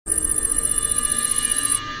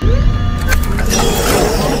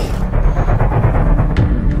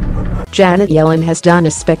Janet Yellen has done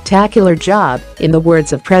a spectacular job, in the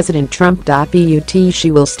words of President Trump. But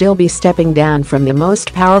she will still be stepping down from the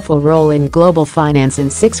most powerful role in global finance in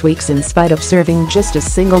 6 weeks in spite of serving just a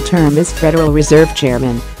single term as Federal Reserve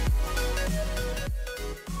Chairman.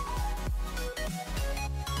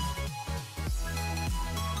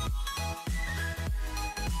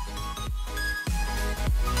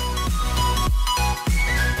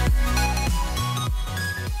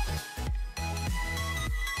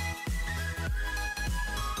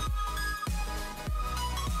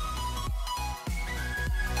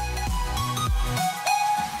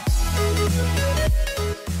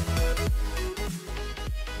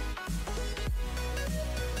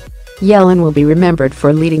 Yellen will be remembered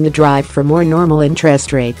for leading the drive for more normal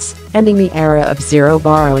interest rates, ending the era of zero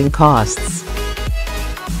borrowing costs.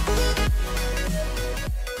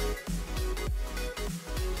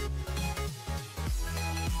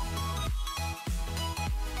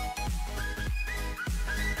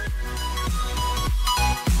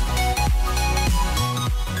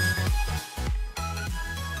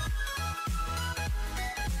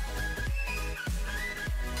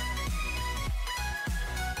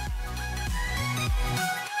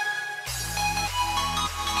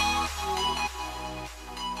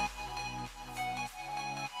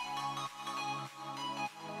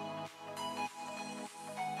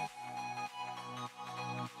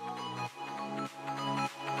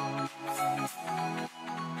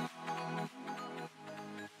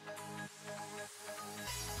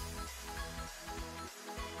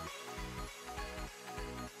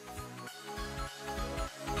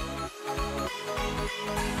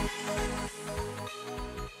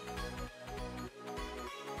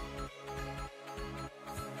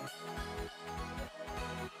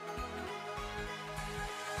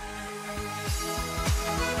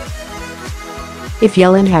 If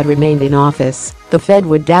Yellen had remained in office, the Fed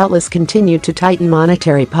would doubtless continue to tighten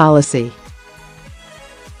monetary policy.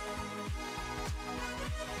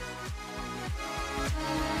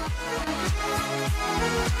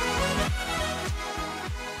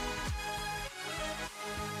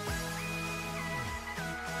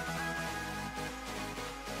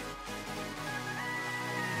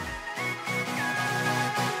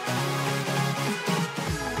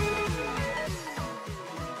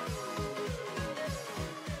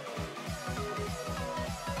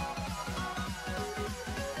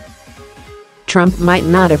 Trump might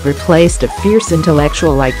not have replaced a fierce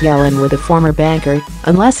intellectual like Yellen with a former banker,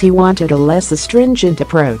 unless he wanted a less astringent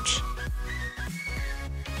approach.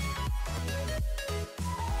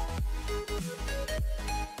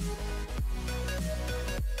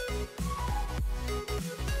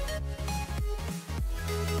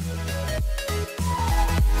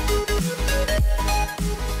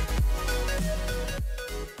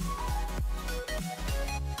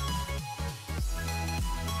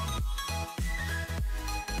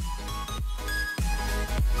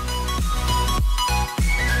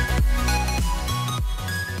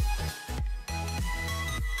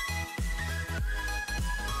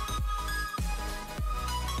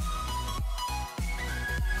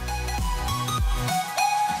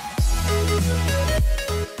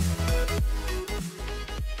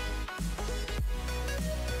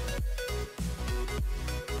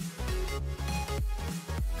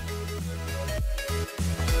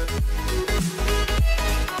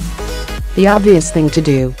 The obvious thing to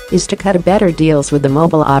do is to cut better deals with the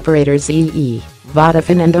mobile operators e.e.,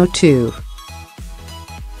 Vodafone and O2.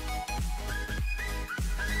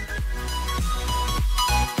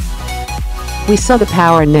 We saw the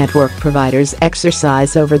power network providers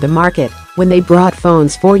exercise over the market when they brought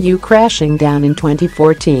phones for you crashing down in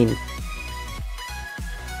 2014.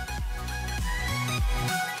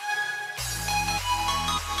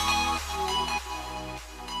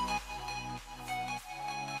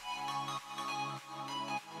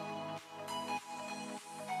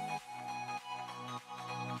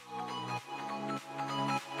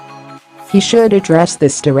 He should address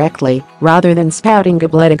this directly, rather than spouting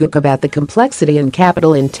gobbledygook about the complexity and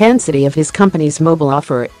capital intensity of his company's mobile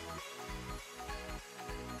offer.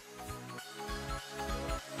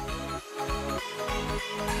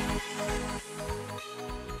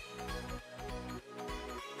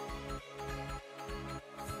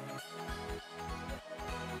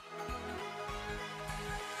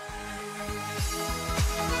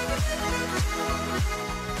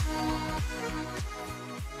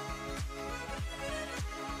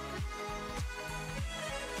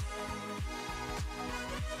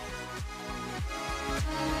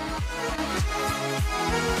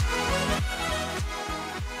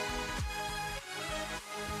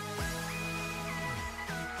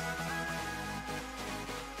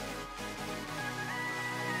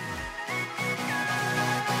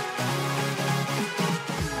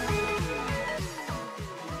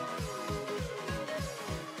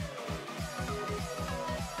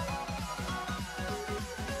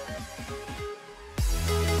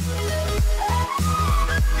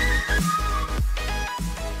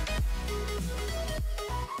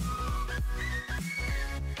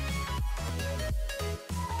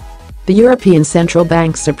 The European Central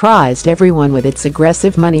Bank surprised everyone with its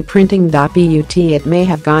aggressive money printing. But it may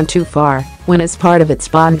have gone too far when, as part of its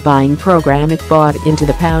bond buying program, it bought into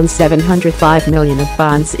the £705 million of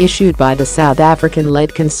bonds issued by the South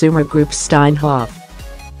African-led consumer group Steinhoff.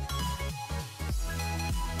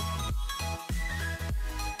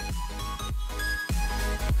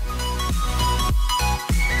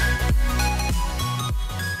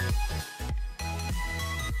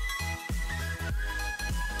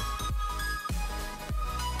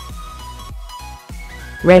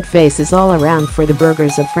 Red faces all around for the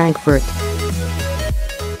burghers of Frankfurt.